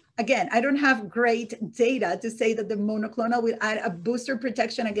again, I don't have great data to say that the monoclonal will add a booster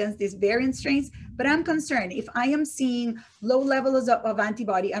protection against these variant strains, but I'm concerned if I am seeing low levels of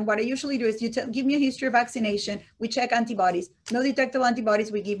antibody, and what I usually do is you give me a history of vaccination, we check antibodies, no detectable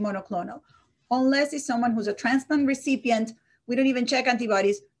antibodies, we give monoclonal. Unless it's someone who's a transplant recipient, we don't even check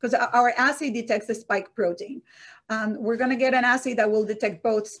antibodies because our assay detects the spike protein. We're going to get an assay that will detect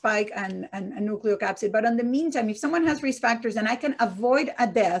both spike and nucleocapsid. But in the meantime, if someone has risk factors and I can avoid a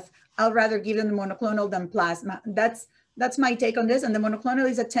death, I'll rather give them the monoclonal than plasma. That's my take on this. And the monoclonal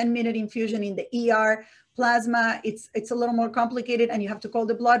is a 10-minute infusion in the ER. Plasma, it's a little more complicated, and you have to call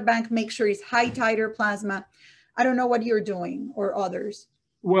the blood bank, make sure it's high titer plasma. I don't know what you're doing or others.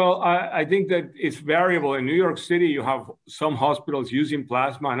 Well, I think that it's variable. In New York City, you have some hospitals using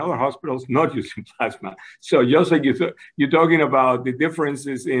plasma and other hospitals not using plasma. So just like you're talking about the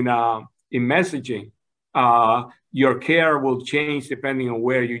differences in messaging, your care will change depending on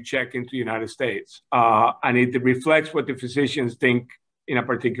where you check into the United States. And it reflects what the physicians think in a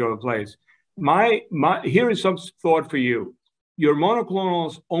particular place. Here is some thought for you. Your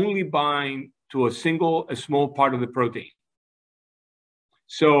monoclonals only bind to a small part of the protein.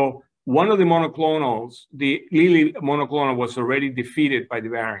 So one of the monoclonals, the Lilly monoclonal, was already defeated by the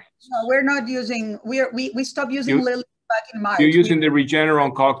variants. No, we're not using, we stopped using Lilly back in March. You're using the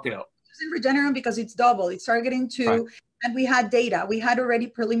Regeneron cocktail. Using Regeneron because it's double, it's targeting 2, right. And we had data. We had already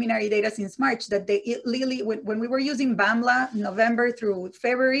preliminary data since March that Lilly, when we were using BAMLA, November through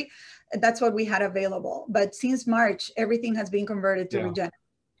February, that's what we had available. But since March, everything has been converted to Regeneron.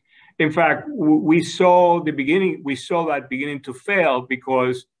 In fact, we saw that beginning to fail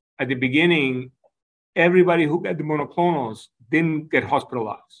because at the beginning, everybody who got the monoclonals didn't get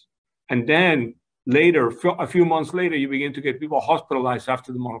hospitalized. And then later, a few months later, you begin to get people hospitalized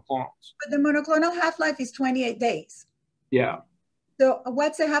after the monoclonals. But the monoclonal half-life is 28 days. Yeah. So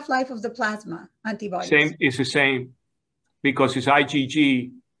what's the half-life of the plasma antibodies? It's the same because it's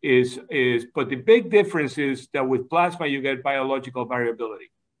IgG but the big difference is that with plasma, you get biological variability.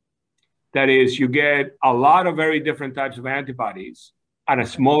 That is, you get a lot of very different types of antibodies at a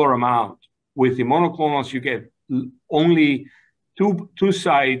smaller amount. With the monoclonals, you get only two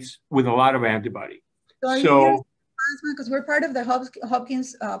sites with a lot of antibody. So because we're part of the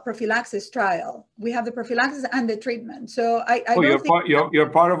Hopkins prophylaxis trial. We have the prophylaxis and the treatment. So you're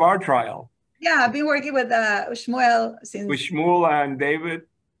part of our trial. Yeah, I've been working with Shmuel since. With Shmuel and David.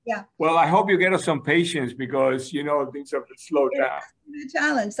 Yeah. Well, I hope you get us some patience because, things have slowed down. It's been a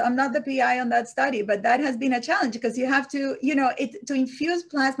challenge. So I'm not the PI on that study, but that has been a challenge because you have to, to infuse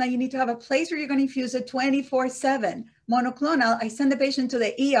plasma, you need to have a place where you're going to infuse it 24/7. Monoclonal, I send the patient to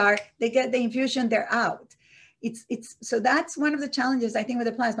the ER, they get the infusion, they're out. So that's one of the challenges, I think, with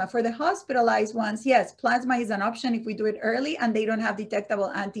the plasma. For the hospitalized ones, yes, plasma is an option if we do it early and they don't have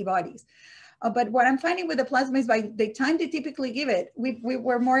detectable antibodies. But what I'm finding with the plasma is by the time they typically give it, we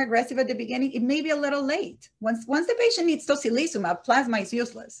were more aggressive at the beginning. It may be a little late. Once the patient needs tocilizumab, plasma is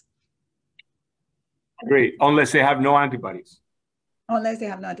useless. Great, unless they have no antibodies. Unless they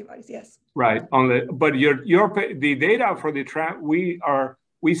have no antibodies, yes. Right, but the data for the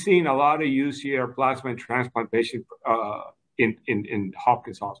we've seen a lot of use here, plasma and transplant patients in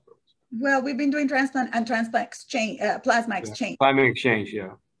Hopkins hospitals. Well, we've been doing transplant and transplant exchange, plasma exchange. Plasma exchange,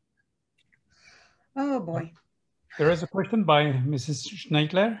 yeah. Oh boy. There is a question by Mrs.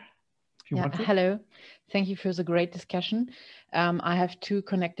 Schneidler. If you want to. Hello, thank you for the great discussion. I have 2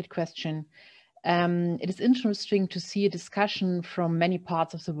 connected questions. It is interesting to see a discussion from many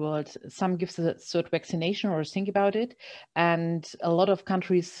parts of the world. Some give the third vaccination or think about it, and a lot of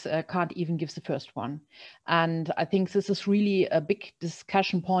countries can't even give the first one. And I think this is really a big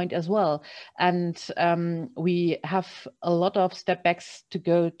discussion point as well. And we have a lot of step backs to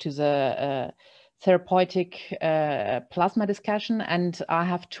go to the therapeutic plasma discussion, and I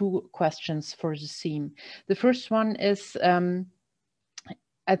have 2 questions for the theme. The first one is,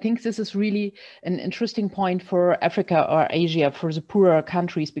 I think this is really an interesting point for Africa or Asia, for the poorer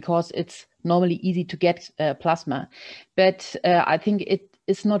countries, because it's normally easy to get plasma. But I think it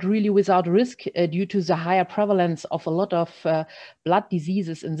is not really without risk due to the higher prevalence of a lot of blood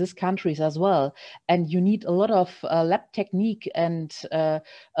diseases in these countries as well. And you need a lot of lab technique and a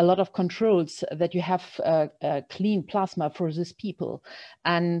lot of controls that you have clean plasma for these people.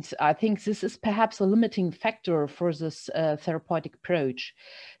 And I think this is perhaps a limiting factor for this therapeutic approach.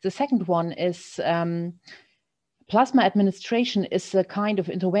 The second one is plasma administration is a kind of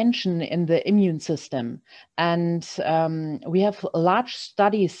intervention in the immune system. And we have large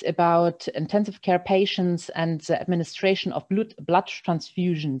studies about intensive care patients and the administration of blood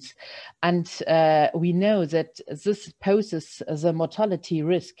transfusions. And we know that this poses the mortality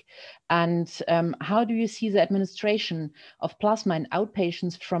risk. And how do you see the administration of plasma in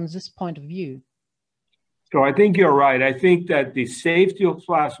outpatients from this point of view? So I think you're right. I think that the safety of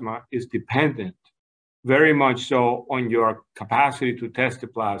plasma is dependent very much so on your capacity to test the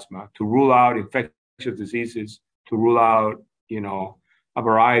plasma, to rule out infectious diseases, to rule out, a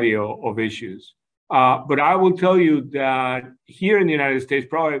variety of issues. But I will tell you that here in the United States,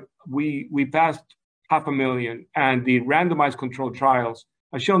 probably we passed 500,000, and the randomized controlled trials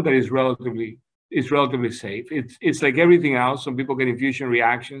have shown that it's relatively safe. It's like everything else. Some people get infusion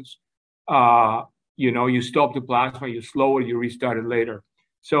reactions. You stop the plasma, you slow it, you restart it later.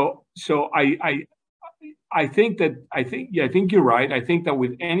 So I think you're right. I think that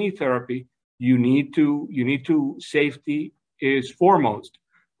with any therapy, you need to safety is foremost.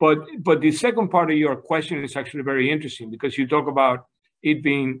 But the second part of your question is actually very interesting, because you talk about it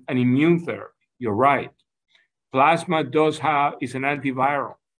being an immune therapy. You're right. Plasma is an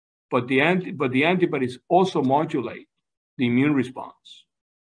antiviral, but the antibodies also modulate the immune response.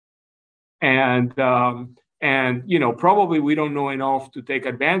 And probably we don't know enough to take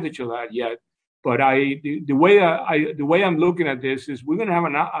advantage of that yet. But the way I'm looking at this is we're going to have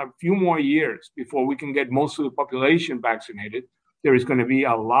a few more years before we can get most of the population vaccinated. There is going to be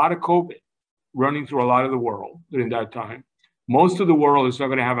a lot of COVID running through a lot of the world during that time. Most of the world is not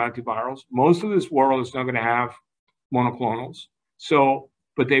going to have antivirals. Most of this world is not going to have monoclonals.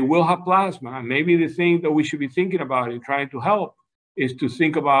 But they will have plasma. And maybe the thing that we should be thinking about in trying to help is to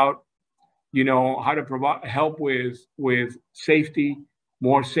think about, how to provide help with safety,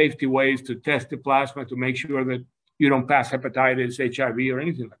 more safety ways to test the plasma to make sure that you don't pass hepatitis, HIV, or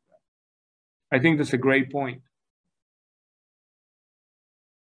anything like that. I think that's a great point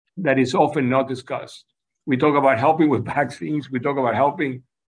that is often not discussed. We talk about helping with vaccines. We talk about helping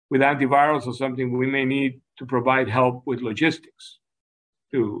with antivirals or something. We may need to provide help with logistics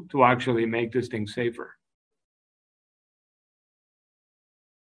to actually make this thing safer.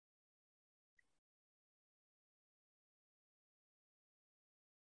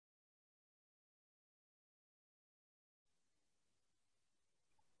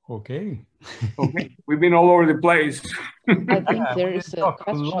 Okay. We've been all over the place. I think there is a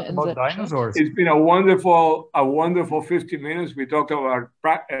question in the dinosaurs. It's been a wonderful 50 minutes. We talked about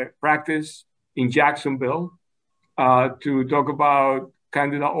practice in Jacksonville to talk about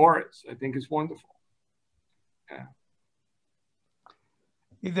Candida auris. I think it's wonderful. Yeah.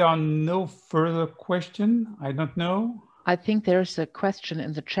 If there are no further questions, I don't know. I think there's a question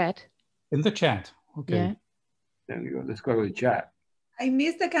in the chat. In the chat, okay. Yeah. There you go. Let's go to the chat. I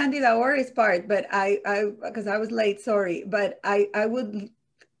missed the Candida auris part, but because I was late, sorry. But I would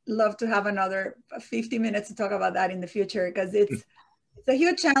love to have another 50 minutes to talk about that in the future, because it's a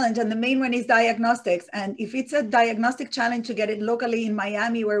huge challenge. And the main one is diagnostics. And if it's a diagnostic challenge to get it locally in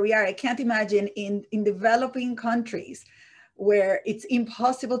Miami where we are, I can't imagine in developing countries where it's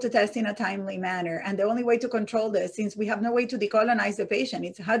impossible to test in a timely manner. And the only way to control this, since we have no way to decolonize the patient,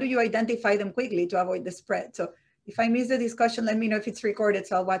 it's how do you identify them quickly to avoid the spread? So if I miss the discussion, let me know if it's recorded,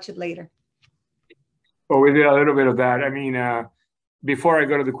 so I'll watch it later. Well, we did a little bit of that. I mean, before I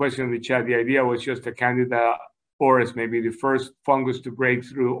go to the question in the chat, the idea was just that Candida auris may be the first fungus to break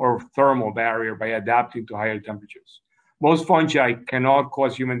through our thermal barrier by adapting to higher temperatures. Most fungi cannot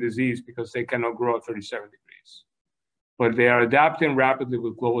cause human disease because they cannot grow at 37 degrees, but they are adapting rapidly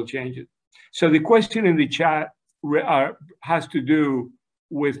with global changes. So the question in the chat has to do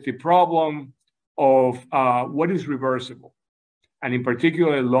with the problem of what is reversible, and in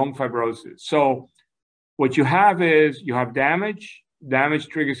particular, lung fibrosis. So what you have is you have damage. Damage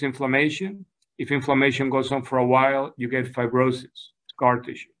triggers inflammation. If inflammation goes on for a while, you get fibrosis, scar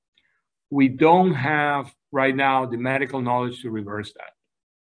tissue. We don't have right now the medical knowledge to reverse that.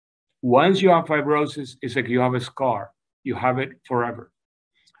 Once you have fibrosis, it's like you have a scar. You have it forever.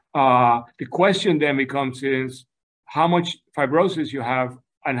 The question then becomes is how much fibrosis you have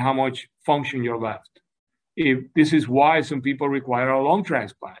and how much function you're left. this is why some people require a lung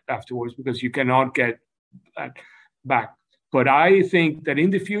transplant afterwards, because you cannot get that back. But I think that in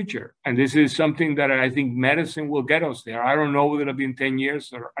the future, and this is something that I think medicine will get us there, I don't know whether it'll be in 10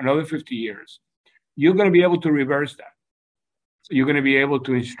 years or another 50 years, you're going to be able to reverse that. So you're going to be able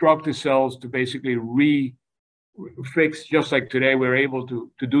to instruct the cells to basically fix, just like today we're able to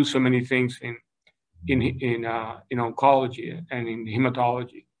do so many things in oncology and in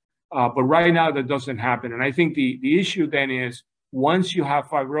hematology. But right now that doesn't happen. And I think the issue then is, once you have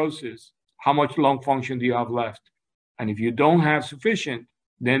fibrosis, how much lung function do you have left? And if you don't have sufficient,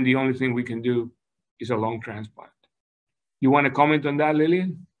 then the only thing we can do is a lung transplant. You want to comment on that,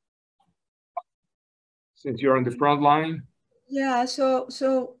 Lillian? Since you're on the front line? Yeah, so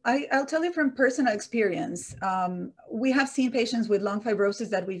I'll tell you from personal experience. We have seen patients with lung fibrosis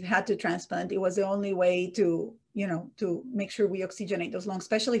that we've had to transplant. It was the only way to, to make sure we oxygenate those lungs,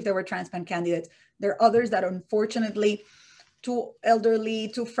 especially if they were transplant candidates. There are others that unfortunately too elderly,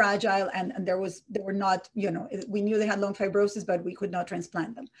 too fragile, and they were not, we knew they had lung fibrosis, but we could not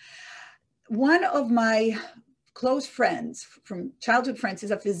transplant them. One of my close friends, from childhood friends,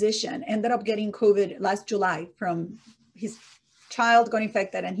 is a physician, ended up getting COVID last July from his child got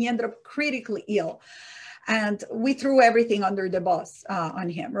infected, and he ended up critically ill. And we threw everything under the bus on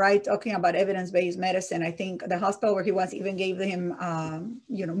him, right? Talking about evidence-based medicine. I think the hospital where he was even gave him,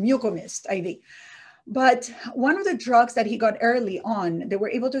 Mucomist IV. But one of the drugs that he got early on, they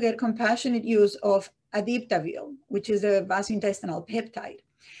were able to get compassionate use of adiptavir, which is a vasointestinal peptide.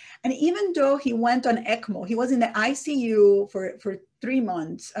 And even though he went on ECMO, he was in the ICU for 3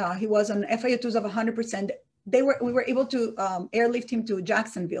 months. He was on FiO2s of 100%. We were able to airlift him to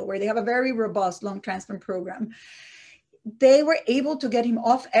Jacksonville, where they have a very robust lung transplant program. They were able to get him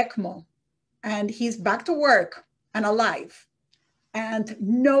off ECMO, and he's back to work and alive, and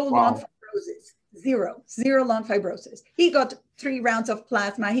no lung fibrosis. Zero lung fibrosis. He got 3 rounds of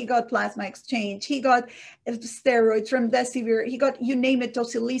plasma. He got plasma exchange. He got steroids, remdesivir. He got, you name it,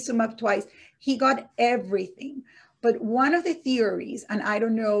 tocilizumab twice. He got everything. But one of the theories, and I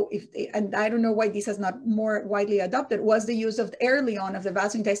don't know why this is not more widely adopted, was the use of early on of the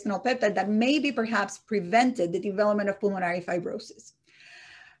vasointestinal peptide that maybe perhaps prevented the development of pulmonary fibrosis.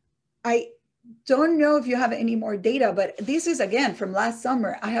 I don't know if you have any more data, but this is, again, from last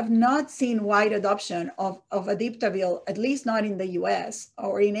summer. I have not seen wide adoption of adiptavir, at least not in the US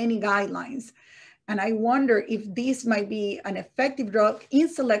or in any guidelines. And I wonder if this might be an effective drug in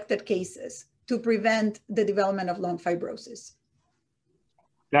selected cases to prevent the development of lung fibrosis.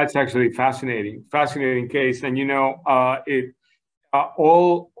 That's actually fascinating case. And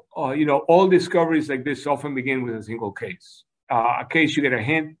all discoveries like this often begin with a single case. A case, you get a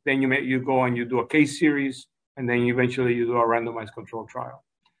hint, then you go and you do a case series, and then eventually you do a randomized control trial.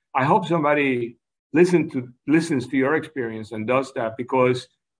 I hope somebody listens to your experience and does that, because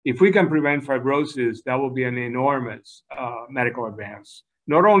if we can prevent fibrosis, that will be an enormous medical advance,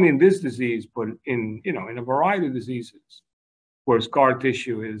 not only in this disease, but in a variety of diseases where scar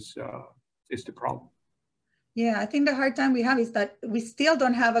tissue is the problem. Yeah, I think the hard time we have is that we still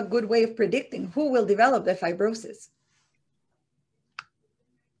don't have a good way of predicting who will develop the fibrosis.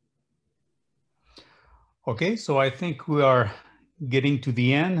 Okay, so I think we are getting to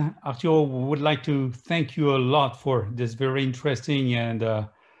the end. Arturo, we would like to thank you a lot for this very interesting and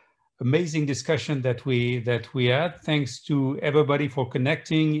amazing discussion that we had. Thanks to everybody for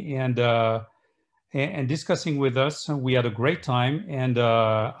connecting and discussing with us. We had a great time, and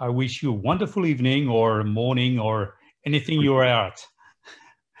I wish you a wonderful evening or morning or anything you are at.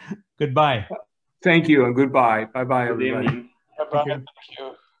 Goodbye. Thank you and goodbye. Bye-bye, everybody. Bye-bye. Thank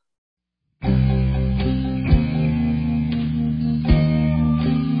you.